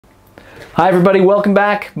Hi everybody, welcome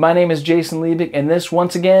back. My name is Jason Liebig, and this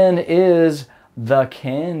once again is The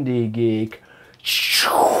Candy Geek.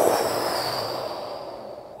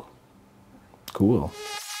 Cool.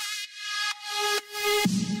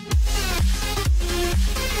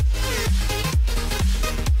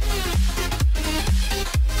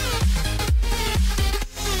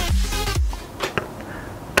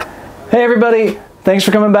 Hey everybody, thanks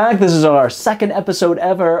for coming back. This is our second episode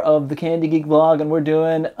ever of the Candy Geek vlog, and we're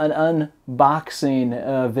doing an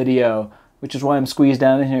unboxing video, which is why I'm squeezed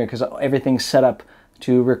down in here, because everything's set up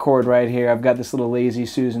to record right here. I've got this little Lazy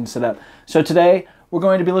Susan set up. So today we're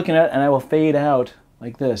going to be looking at, and I will fade out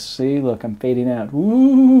like this. See, look, I'm fading out.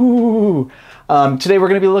 Woo! Today we're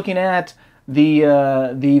going to be looking at the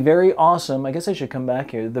very awesome, I guess I should come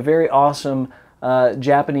back here, the very awesome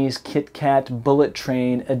Japanese Kit Kat Bullet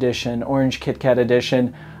Train edition, Orange Kit Kat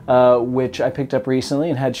edition, which I picked up recently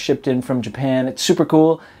and had shipped in from Japan. It's super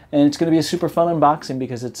cool, and it's going to be a super fun unboxing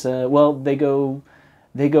because it's, well, they go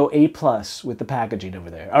A+ with the packaging over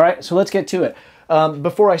there. All right, so let's get to it.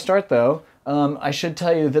 Before I start, though, I should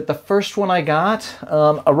tell you that the first one I got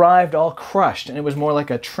arrived all crushed, and it was more like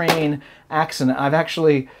a train accident. I've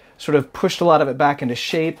actually sort of pushed a lot of it back into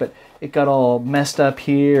shape, but it got all messed up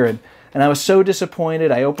here, and I was so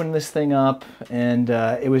disappointed. I opened this thing up, and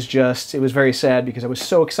it was very sad because I was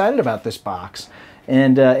so excited about this box,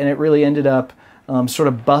 and it really ended up sort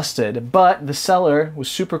of busted. But the seller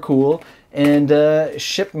was super cool and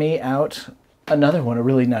shipped me out another one, a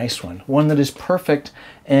really nice one that is perfect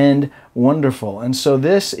and wonderful. And so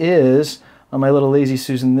this is, on my little Lazy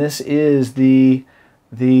Susan, this is the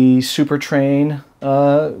Supertrain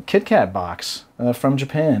Kit Kat box from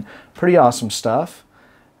Japan. Pretty awesome stuff.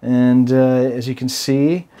 And as you can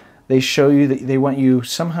see, they show you that they want you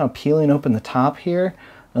somehow peeling open the top here,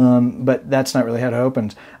 but that's not really how it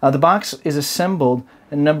opens. The box is assembled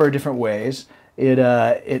in a number of different ways.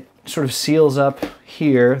 It sort of seals up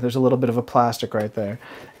here. There's a little bit of a plastic right there,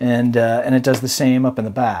 and it does the same up in the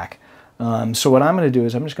back. So what I'm going to do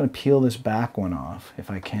is I'm just going to peel this back one off if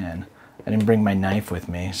I can. I didn't bring my knife with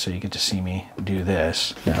me, so you get to see me do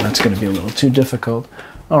this. Now that's going to be a little too difficult.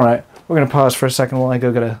 All right. We're going to pause for a second while I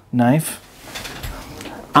go get a knife.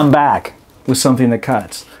 I'm back with something that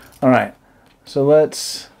cuts. All right, so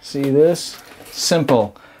let's see this.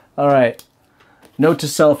 Simple. All right, note to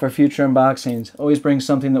self for future unboxings. Always bring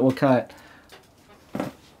something that will cut.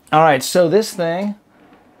 All right, so this thing,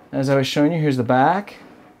 as I was showing you, here's the back.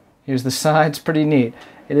 Here's the side. It's pretty neat.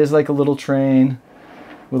 It is like a little train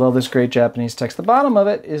with all this great Japanese text. The bottom of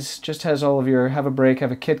it just has all of your have a break,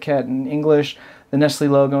 have a Kit Kat in English, the Nestle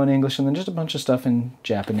logo in English, and then just a bunch of stuff in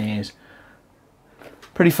Japanese.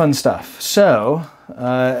 Pretty fun stuff. So,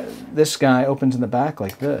 this guy opens in the back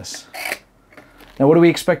like this. Now, what do we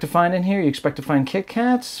expect to find in here? You expect to find Kit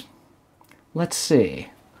Kats? Let's see.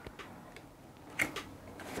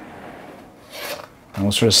 And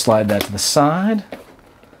we'll sort of slide that to the side.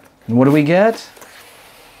 And what do we get?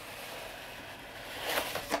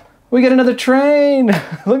 We get another train!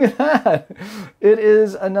 Look at that! It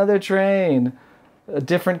is another train. A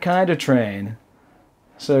different kind of train.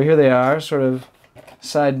 So here they are, sort of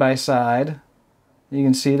side by side. You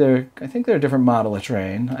can see I think they're a different model of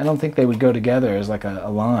train. I don't think they would go together as like a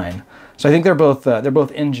line. So I think they're both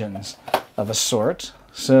engines of a sort.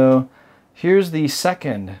 So here's the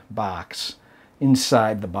second box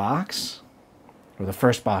inside the box, or the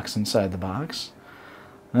first box inside the box.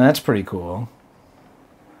 And that's pretty cool.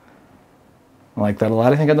 I like that a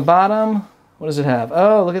lot. I think on the bottom, what does it have?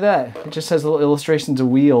 Oh, look at that. It just has little illustrations of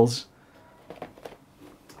wheels.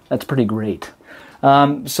 That's pretty great.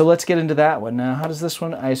 So let's get into that one. Now, how does this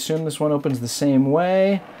one, I assume this one opens the same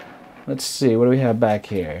way. Let's see, what do we have back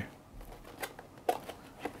here?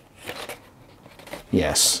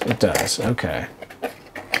 Yes, it does. Okay.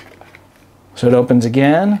 So it opens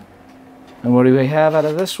again. And what do we have out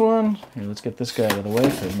of this one? Here, let's get this guy out of the way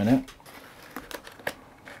for a minute.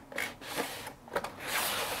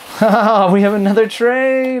 Oh, we have another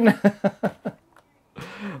train!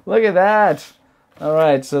 Look at that! All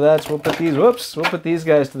right, so we'll put these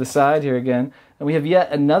guys to the side here again, and we have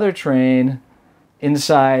yet another train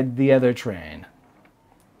inside the other train.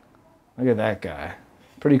 Look at that guy.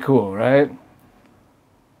 Pretty cool, right?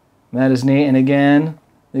 That is neat, and again,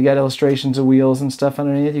 you got illustrations of wheels and stuff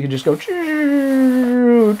underneath. You can just go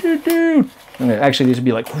actually, these would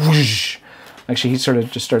be like whoosh. Actually, he sort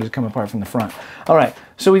of just started to come apart from the front. All right,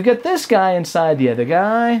 so we've got this guy inside the other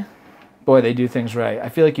guy. Boy, they do things right. I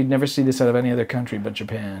feel like you'd never see this out of any other country but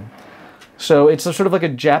Japan. So it's sort of like a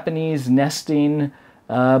Japanese nesting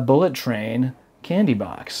bullet train candy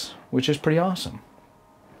box, which is pretty awesome.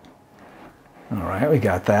 All right, we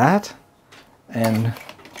got that. And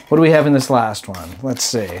what do we have in this last one? Let's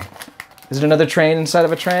see. Is it another train inside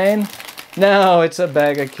of a train? No, it's a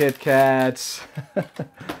bag of Kit Kats.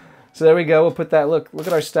 So there we go. We'll put that, look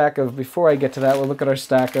at our stack of, before I get to that, we'll look at our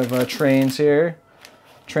stack of trains here.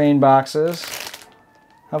 Train boxes.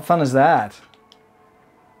 How fun is that?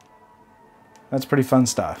 That's pretty fun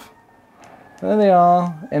stuff. There they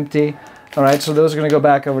all, empty. All right, so those are gonna go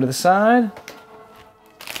back over to the side.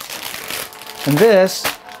 And this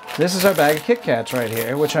is our bag of Kit Kats right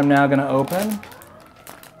here, which I'm now gonna open.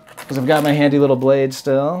 Because I've got my handy little blade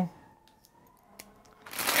still.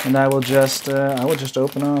 And I will just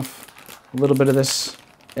open off a little bit of this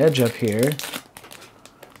edge up here.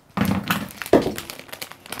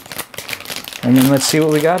 And then let's see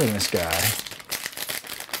what we got in this guy.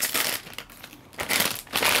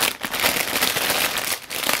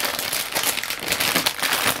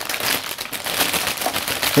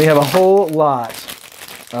 We have a whole lot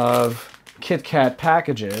of Kit Kat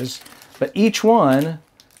packages, but each one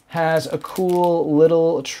has a cool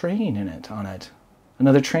little train in it, on it.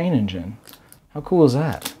 Another train engine. How cool is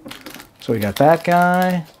that? So we got that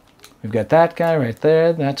guy. We've got that guy right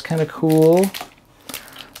there. That's kind of cool.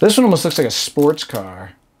 This one almost looks like a sports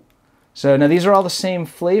car. So now these are all the same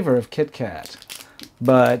flavor of Kit Kat,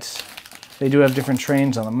 but they do have different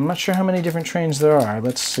trains on them. I'm not sure how many different trains there are.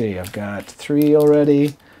 Let's see. I've got 3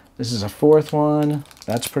 already. This is a 4th one.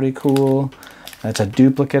 That's pretty cool. That's a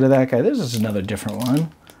duplicate of that guy. This is another different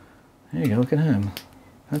one. There you go. Look at him.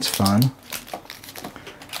 That's fun.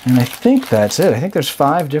 And I think that's it. I think there's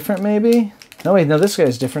 5 different maybe. No, wait. No, this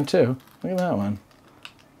guy's different too. Look at that one.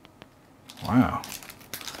 Wow.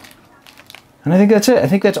 And I think that's it. I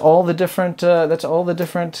think that's all the different,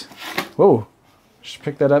 whoa. Just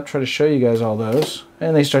pick that up, try to show you guys all those.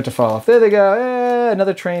 And they start to fall off. There they go.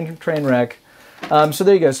 Another train wreck. So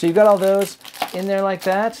there you go. So you've got all those in there like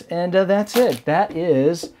that. And that's it. That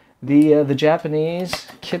is the Japanese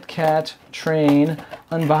Kit Kat train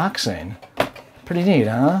unboxing. Pretty neat,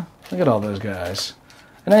 huh? Look at all those guys.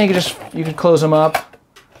 And then you can close them up.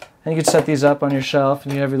 And you can set these up on your shelf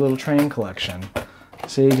and you have your little train collection.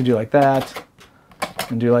 See, you can do like that.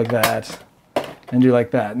 And do like that. And do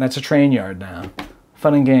like that. And that's a train yard now.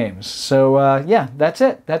 Fun and games. So yeah, that's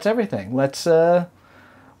it. That's everything. Let's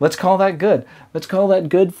call that good. Let's call that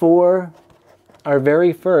good for our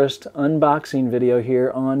very first unboxing video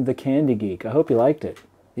here on The Candy Geek. I hope you liked it.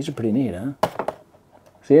 These are pretty neat, huh?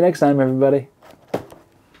 See you next time, everybody.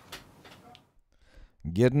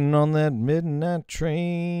 Getting on that midnight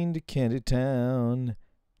train to Candy Town.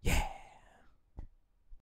 Yeah.